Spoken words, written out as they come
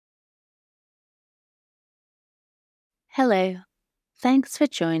Hello, thanks for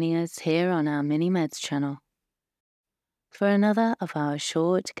joining us here on our Mini-Meds channel for another of our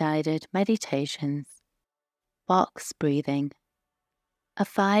short guided meditations, box breathing, a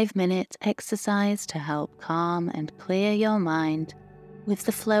 5-minute exercise to help calm and clear your mind with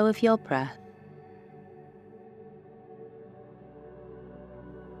the flow of your breath.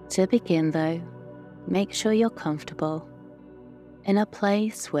 To begin though, make sure you're comfortable in a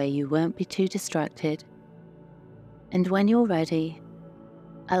place where you won't be too distracted, and when you're ready,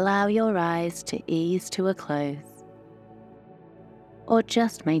 allow your eyes to ease to a close, or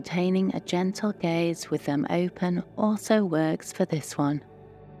just maintaining a gentle gaze with them open also works for this one.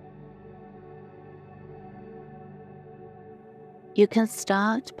 You can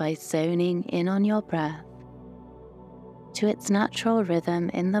start by zoning in on your breath to its natural rhythm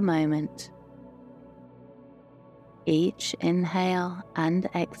in the moment. Each inhale and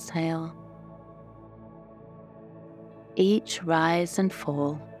exhale, each rise and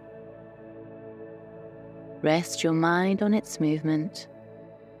fall. Rest your mind on its movement.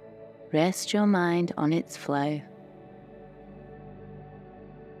 Rest your mind on its flow.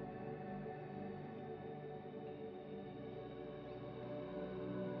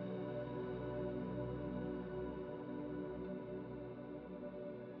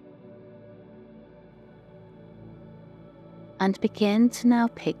 And begin to now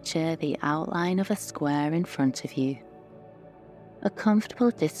picture the outline of a square in front of you, a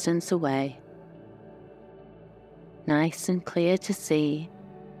comfortable distance away, nice and clear to see.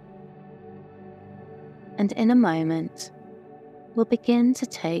 And in a moment, we'll begin to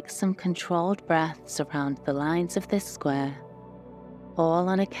take some controlled breaths around the lines of this square, all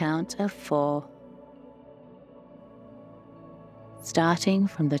on a count of 4. Starting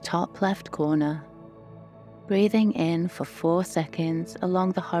from the top left corner, breathing in for 4 seconds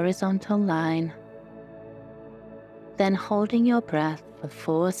along the horizontal line, then holding your breath for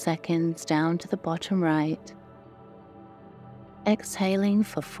 4 seconds down to the bottom right, exhaling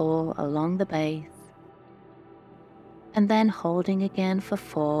for 4 along the base, and then holding again for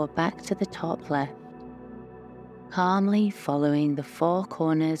 4 back to the top left, calmly following the 4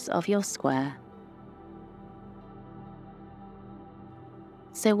 corners of your square.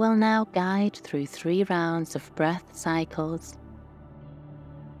 So we'll now guide through 3 rounds of breath cycles,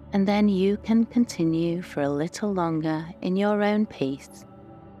 and then you can continue for a little longer in your own pace.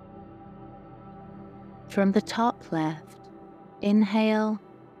 From the top left, inhale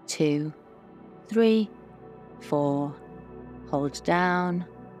 2, 3, 4, hold down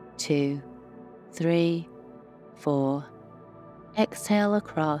 2, 3, 4, exhale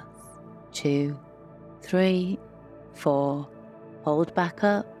across 2, 3, 4, hold back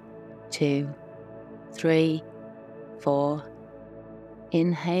up 2, 3, 4,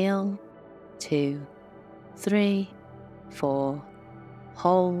 inhale 2, 3, 4,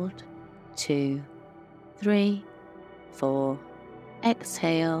 hold 2, 3, 4,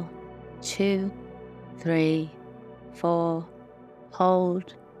 exhale 2, 3, 4,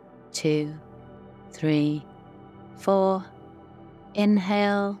 hold 2, 3, 4,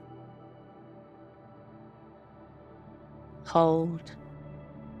 inhale, hold,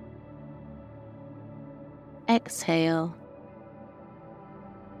 exhale,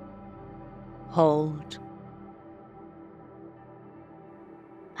 hold,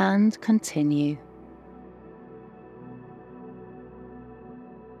 and continue.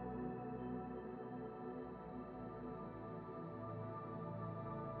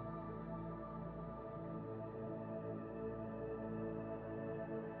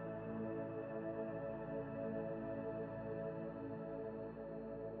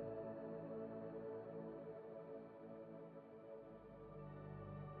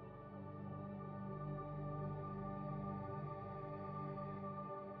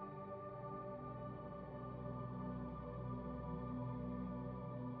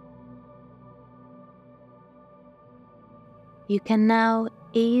 You can now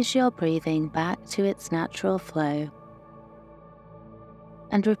ease your breathing back to its natural flow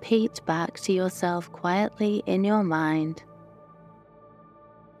and repeat back to yourself quietly in your mind,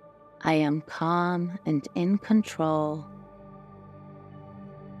 I am calm and in control.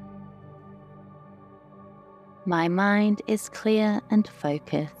 My mind is clear and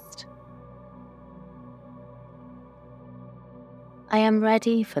focused. I am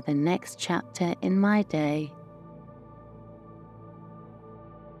ready for the next chapter in my day.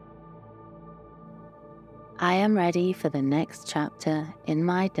 I am ready for the next chapter in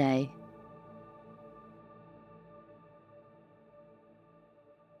my day.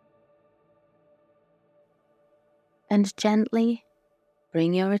 And gently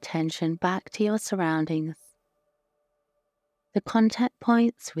bring your attention back to your surroundings. the contact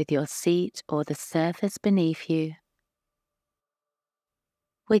points with your seat or the surface beneath you.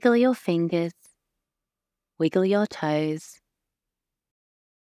 Wiggle your fingers, wiggle your toes,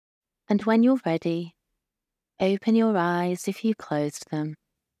 and when you're ready, open your eyes if you closed them.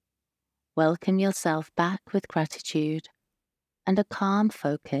 Welcome yourself back with gratitude and a calm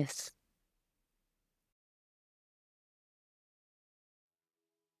focus.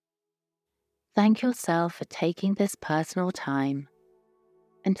 Thank yourself for taking this personal time,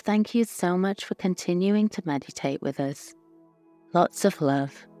 and thank you so much for continuing to meditate with us. Lots of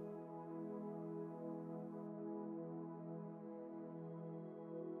love.